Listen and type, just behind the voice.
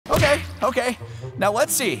Okay, now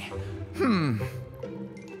let's see.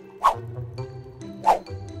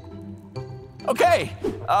 Okay,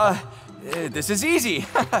 this is easy.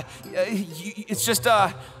 It's just,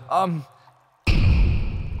 oh,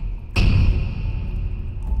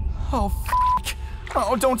 f***.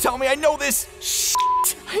 Oh, don't tell me I know this.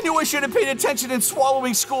 Shit. I knew I should have paid attention in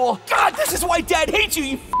swallowing school. God, this is why Dad hates you,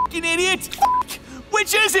 you f***ing idiot. F***.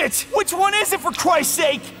 Which is it? Which one is it, for Christ's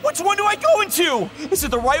sake? Which one do I go into? Is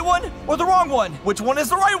it the right one or the wrong one? Which one is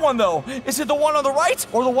the right one, though? Is it the one on the right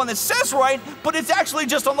or the one that says right, but it's actually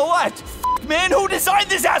just on the left? F***, man, who designed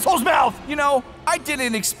this asshole's mouth? You know, I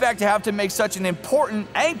didn't expect to have to make such an important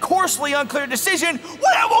and coarsely unclear decision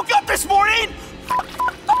when I woke up this morning.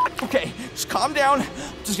 Okay, just calm down.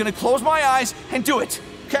 I'm just gonna close my eyes and do it,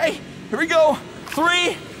 okay? Here we go.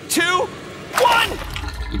 3, 2, 1!